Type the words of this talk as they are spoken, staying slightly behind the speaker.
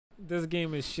This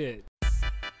game is shit.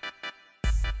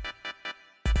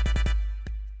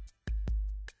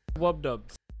 WubDub,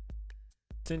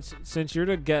 since you're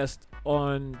the guest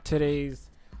on today's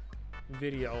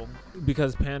video,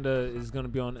 because Panda is gonna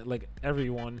be on like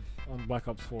everyone on Black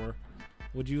Ops 4,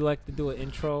 would you like to do an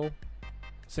intro?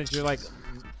 Since you're like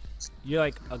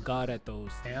a god at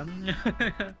those.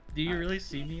 Do you really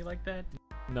see me like that?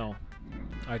 No,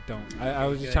 I don't. I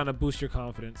was just trying to boost your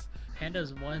confidence.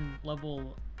 Panda's one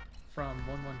level from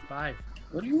 115.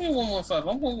 What do you mean 115?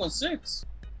 I'm 116.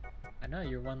 I know,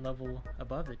 you're one level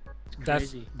above it. It's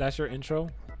That's crazy. that's your intro?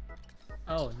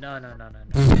 Oh, no.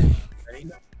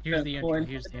 Ready? Here's the intro.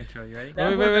 Here's the intro. You ready?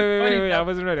 Wait. I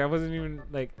wasn't ready. I wasn't even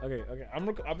like, okay.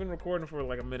 I've been recording for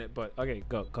like a minute, but okay,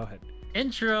 go ahead.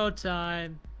 Intro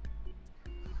time.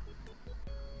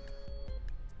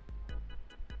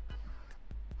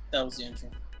 That was the intro.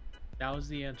 That was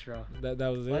the intro. That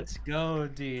was it. Let's go,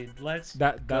 dude. Let's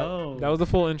That go. was the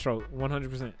full intro,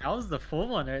 100%. That was the full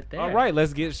one right there. All right,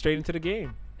 let's get straight into the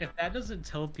game. If that doesn't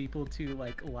tell people to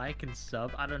like and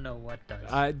sub, I don't know what does.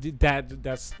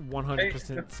 That's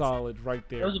 100% solid right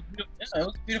there. It was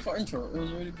a beautiful intro. It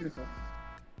was really beautiful.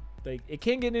 Like, it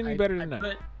can't get any better than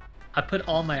that. I put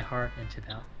all my heart into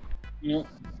that. You know,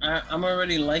 I'm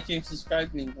already liking,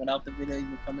 subscribing without the video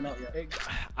even coming out yet.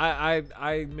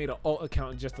 I made an alt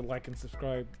account just to like and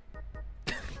subscribe.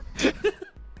 Check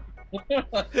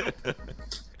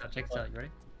this out. You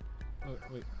ready? Oh,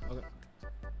 wait. Okay.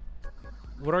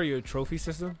 What are you, a trophy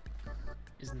system?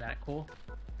 Isn't that cool?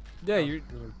 Yeah, you're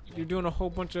doing a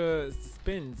whole bunch of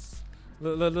spins.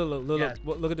 Look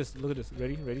at this.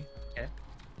 Ready? Okay,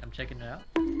 I'm checking it out.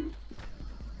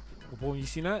 Boom, you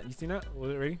see that?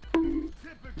 Was it ready?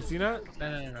 You see that?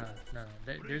 No.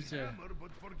 There's a.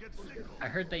 I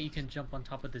heard that you can jump on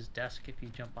top of this desk if you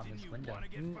jump on this window.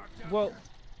 Well,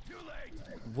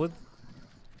 what?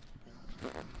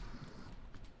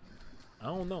 I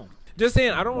don't know. Just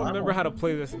saying, I don't remember how to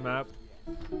play this map.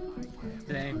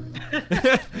 Same.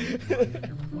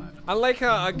 I like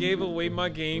how I gave away my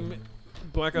game,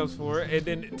 Black Ops 4, and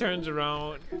then it turns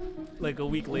around like a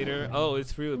week later. Oh,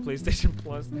 it's free with PlayStation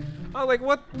Plus. I was like,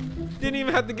 what? Didn't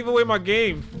even have to give away my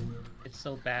game. It's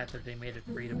so bad that they made it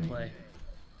free to play.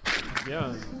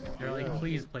 Yeah. They're like,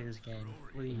 please play this game.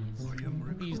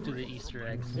 Please do the Easter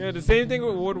eggs. Yeah, the same thing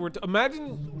with World War II.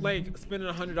 Imagine like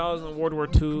spending $100 on World War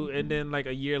II and then like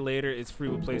a year later it's free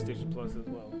with PlayStation Plus as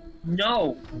well.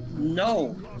 No,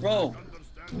 bro.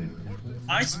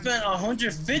 I spent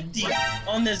 150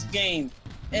 on this game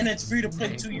and it's free to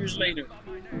play 2 years later.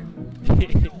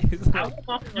 It's I like,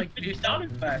 want like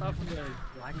 $50 back. Off of the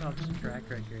Black Ops track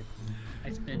record,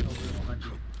 I spent over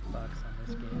 $100 on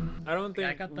this game. I don't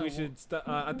think we should stop.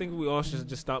 I think we all should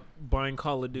just stop buying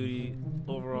Call of Duty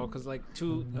overall, because like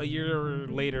a year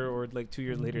later or like 2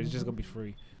 years later, it's just gonna be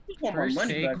free. First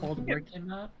day Cold War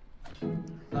came out,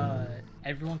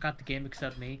 everyone got the game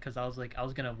except me, because I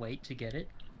was gonna wait to get it,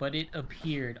 but it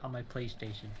appeared on my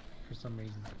PlayStation for some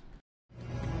reason.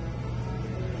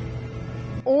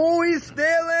 Oh, he's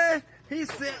stealing.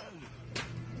 He's stealing.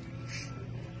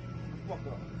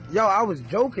 Yo, I was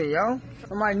joking, yo.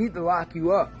 Somebody need to lock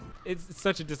you up. It's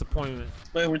such a disappointment.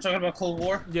 Wait, we're talking about Cold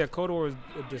War? Yeah, Cold War is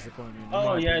a disappointment.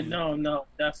 Oh yeah, no,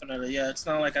 definitely. Yeah, it's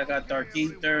not like I got Dark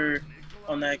Ether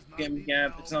on that game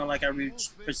gap. It's not like I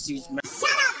reached Prestige.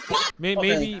 Maybe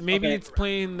it's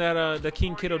playing that the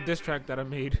King Kiddo diss track that I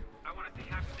made.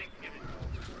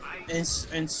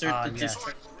 Insert the diss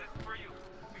track.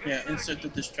 Yeah, insert the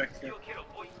diss track here.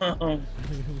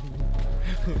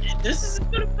 This is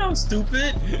gonna sound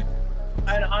stupid.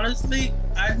 And honestly,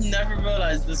 I've never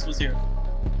realized this was here.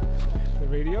 The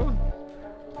radio?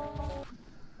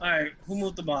 Alright, who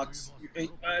moved the box?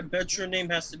 I bet your name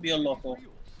has to be a Loco.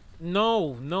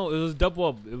 No, it was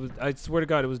WubDub. It was. I swear to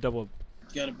God, it was WubDub.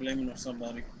 You gotta blame it on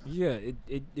somebody. Yeah,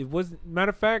 it was. Matter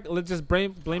of fact, let's just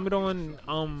blame it on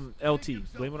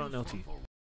LT. Blame it on LT.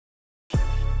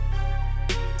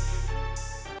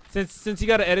 Since you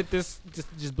gotta edit this,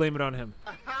 just blame it on him.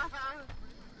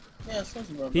 Yeah, it's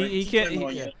about he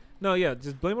can't. No,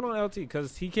 just blame it on LT,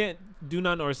 because he can't do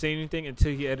nothing or say anything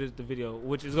until he edits the video,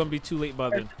 which is gonna be too late by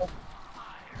then.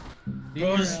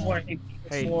 Bro, this is why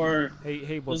Hey,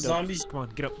 WubDub. zombies. Come on,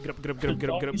 get up.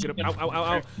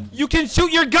 Ow. You can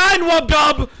shoot your gun,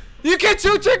 WubDub! You can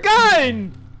shoot your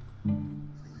gun!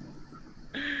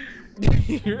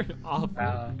 You're awful.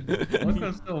 Wow.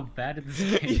 Loco's so bad at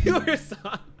this game. You are so...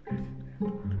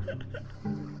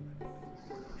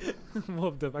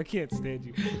 WubDub, I can't stand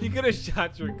you. You could have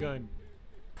shot your gun.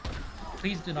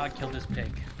 Please do not kill this pig.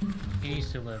 He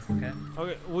needs to live, okay?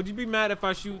 Okay, would you be mad if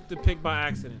I shoot the pig by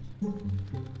accident?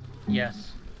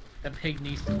 Yes. The pig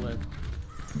needs to live.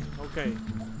 Okay.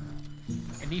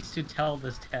 It needs to tell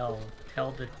this tale.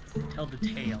 Tell the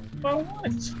tale. For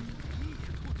what?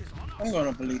 I'm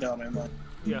gonna bleed out, man.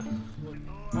 Yeah.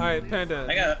 All right, Panda.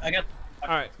 I got. All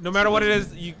right. No matter what it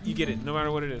is, you get it. No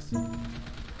matter what it is.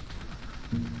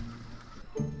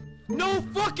 No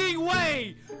fucking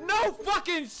way! No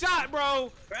fucking shot, bro!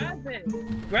 Grab it!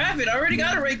 Grab it! I already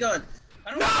got a ray gun!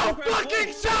 I don't No want to grab fucking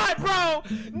both. shot, bro!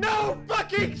 No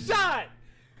fucking shot!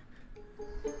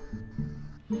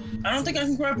 I don't think I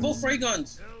can grab both ray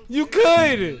guns. You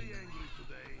could!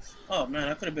 Oh man,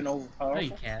 I could have been No, overpowered.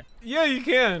 you can't. Yeah, you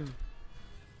can.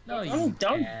 No, you I'm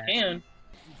dumb. can't. Can.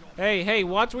 Hey,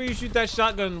 watch where you shoot that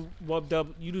shotgun,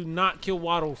 WubDub. You do not kill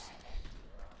Waddles.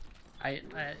 I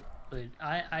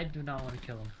do not want to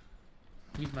kill him.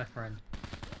 He's my friend.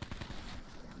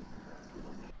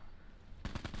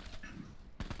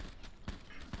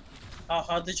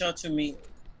 How did y'all two meet?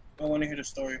 I want to hear the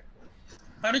story.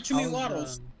 How did you meet I was,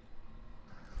 Waddles?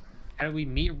 How did we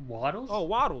meet Waddles? Oh,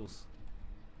 Waddles.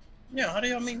 Yeah, how did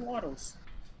y'all meet Waddles?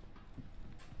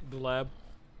 The lab.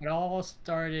 It all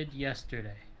started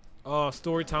yesterday. Oh,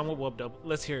 story time with WubDub.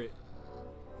 Let's hear it.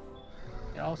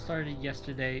 It all started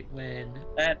yesterday when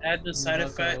Add the side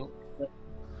effect. Loco-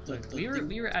 The Look,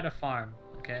 we were at a farm,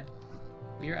 okay?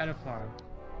 We were at a farm,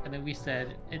 and then we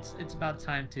said it's about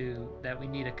time that we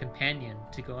need a companion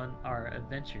to go on our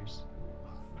adventures.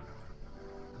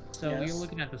 So we Yes. were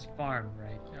looking at this farm,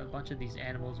 right? A bunch of these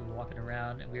animals were walking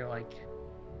around, and we were like,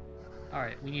 all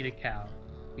right, we need a cow.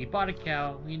 We bought a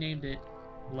cow. We named it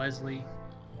Leslie.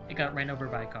 It got ran over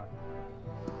by a car.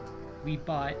 We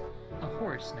bought a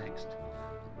horse next.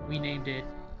 We named it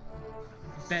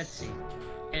Betsy.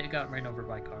 And it got ran over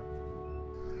by a car.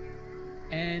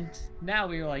 And now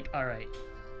we were like, all right,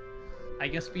 I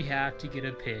guess we have to get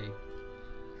a pig.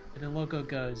 And then Loco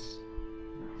goes,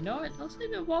 you know what? Let's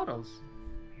name it Waddles.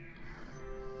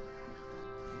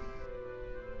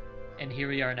 And here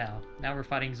we are now. Now we're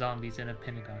fighting zombies in a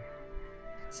Pentagon.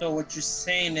 So what you're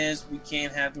saying is we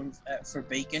can't have him for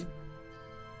bacon?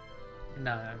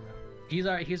 No. He's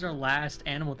our last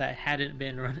animal that hadn't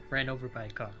been ran over by a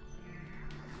car.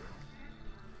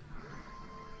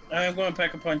 I'm going to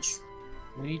pack a punch.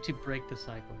 We need to break the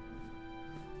cycle.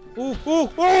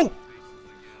 Ooh!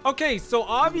 Okay, so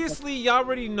obviously y'all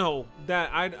already know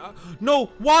that no,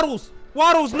 Waddles!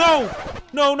 Waddles, no!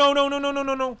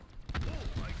 No.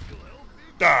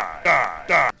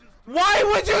 Die. Why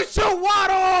would you shoot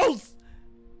Waddles?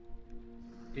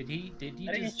 Did he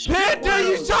just... Panda,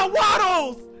 you shot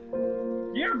Waddles!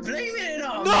 You're blaming it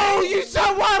on No, you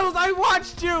shot Waddles! I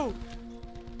watched you!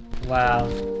 Wow.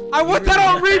 I want that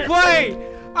on replay!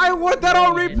 I want that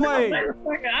on replay!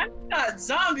 I got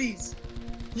zombies!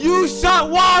 You shot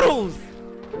Waddles!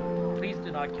 Please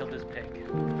do not kill this pig.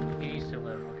 He needs to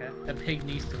live, okay? The pig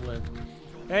needs to live.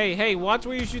 Hey, watch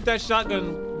where you shoot that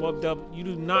shotgun, WubDub. You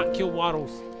do not kill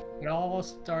Waddles. It all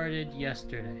started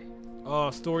yesterday. Oh,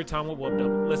 story time with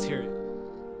WubDub. Let's hear it.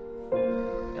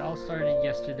 It all started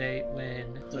yesterday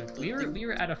when we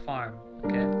were at a farm,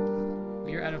 okay?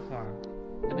 We were at a farm,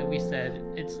 and then we said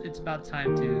it's about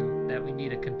time that we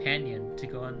need a companion to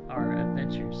go on our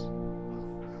adventures.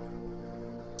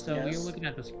 So we were looking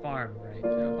at this farm, right?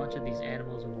 A bunch of these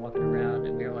animals were walking around,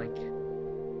 and we were like,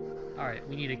 all right,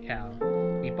 we need a cow.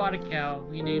 We bought a cow.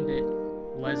 We named it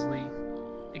Leslie.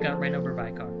 It got ran over by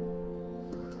a car.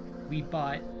 We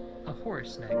bought a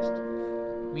horse next.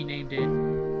 We named it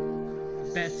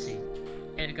Betsy.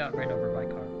 And it got ran over by a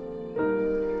car.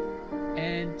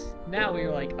 And now we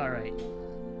were like, all right,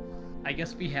 I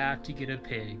guess we have to get a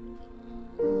pig.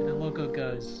 And then Loco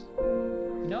goes,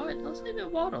 you know what? Let's name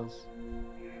it Waddles.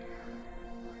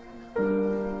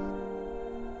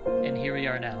 And here we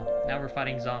are now. Now we're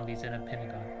fighting zombies in a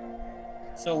Pentagon.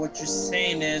 So what you're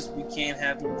saying is we can't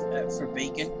have him for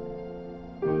bacon?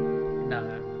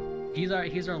 No. He's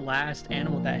our last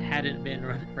animal that hadn't been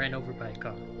ran over by a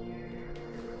car.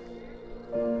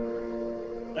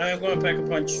 I'm going to pack a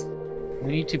punch.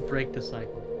 We need to break the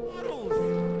cycle.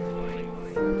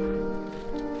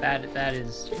 That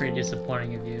is pretty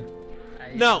disappointing of you.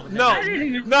 No. I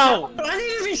didn't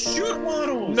even shoot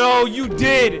Waddles! No, you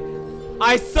did.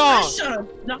 I saw. I shot a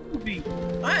zombie.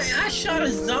 I shot a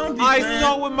zombie, I man.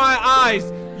 saw with my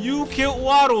eyes. You killed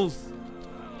Waddles.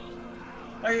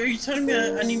 Are you telling me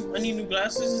I need new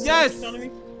glasses? Is that Yes. what you're telling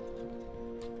me?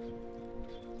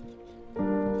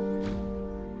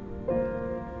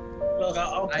 Look,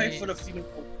 I'll pay for the funeral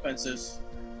expenses.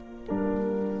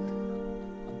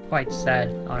 I'm quite sad,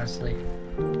 honestly.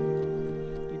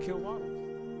 You killed Waddles.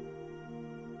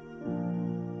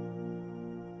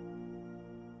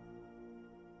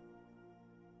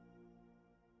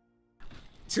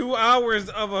 2 hours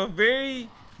of a very,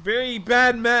 very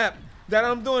bad map that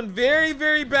I'm doing very,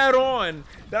 very bad on,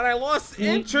 that I lost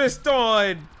interest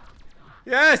on.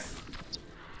 Yes.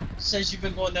 Since you've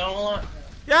been going down a lot.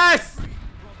 Yes.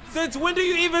 Since when do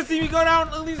you even see me go down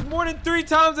at least more than 3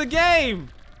 times a game?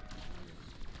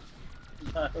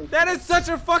 That is such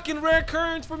a fucking rare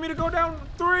occurrence for me to go down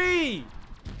 3.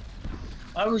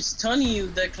 I was telling you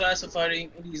that classified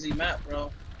ain't an easy map,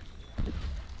 bro.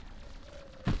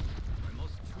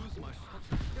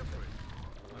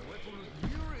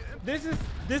 This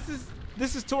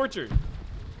is torture.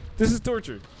 This is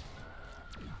torture.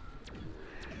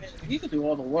 He can do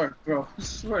all the work, bro.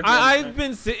 I've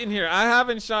been sitting here. I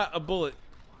haven't shot a bullet.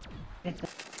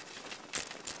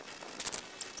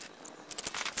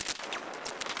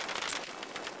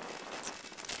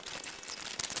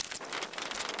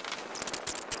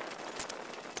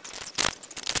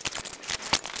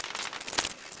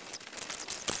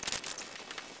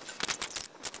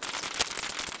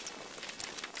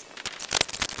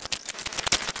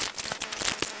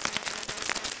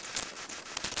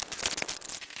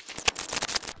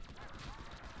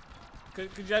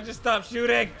 Could y'all just stop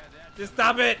shooting? Just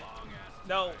stop it!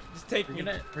 No, just take me.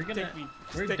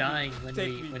 We're dying when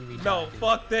we die. No,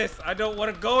 fuck this. I don't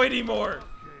want to go anymore.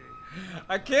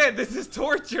 I can't. This is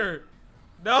torture.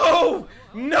 No!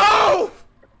 No!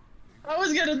 I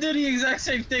was gonna do the exact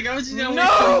same thing. I was just gonna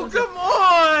No! Come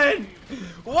on!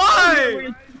 Why?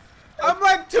 I'm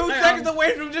like 2 seconds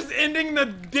away from just ending the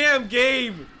damn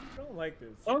game. I don't like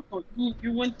this. Loco,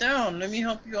 you went down. Let me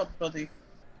help you up, buddy.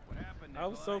 I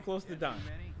was so close to dying.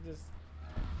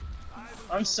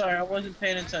 I'm sorry, I wasn't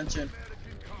paying attention.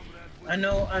 I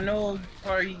know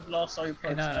probably lost all your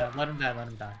Hey, parts. no, let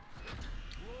him die.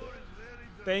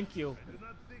 Thank you.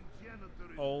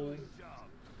 Oh.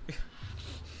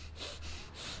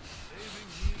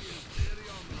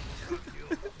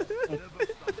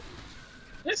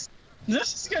 This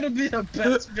is gonna be the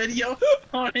best video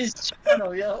on his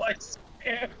channel, yo, I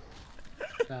swear.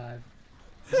 God.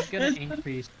 He's gonna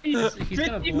increase. He's gonna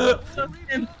 50 blow up. of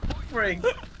him suffering.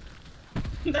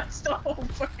 That's the whole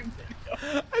fucking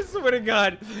video. I swear to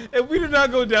God, if we do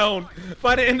not go down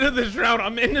by the end of this round,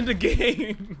 I'm ending the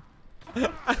game.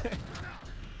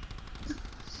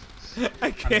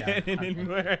 I can't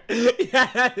anymore.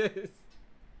 Yes.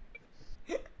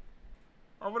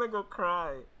 I'm gonna go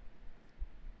cry.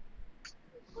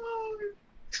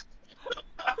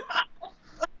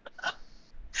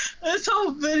 This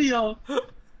whole video.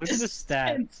 Look at the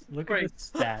stats. Look at the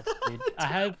stats, dude. I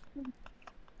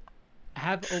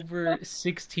have over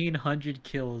 1,600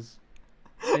 kills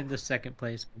in the second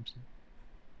place person.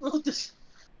 Bro, this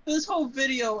whole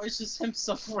video is just him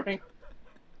suffering.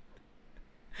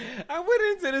 I went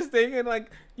into this thing and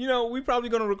like, you know, we probably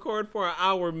gonna record for an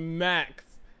hour max.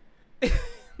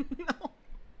 No.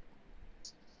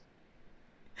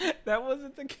 That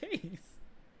wasn't the case.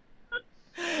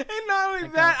 And not only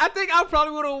that, I think I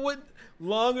probably would have went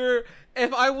longer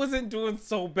if I wasn't doing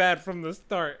so bad from the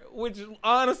start, which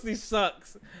honestly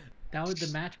sucks. The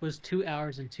match was 2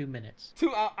 hours and 2 minutes.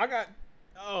 I got,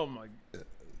 oh my,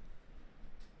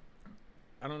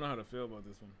 I don't know how to feel about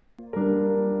this one.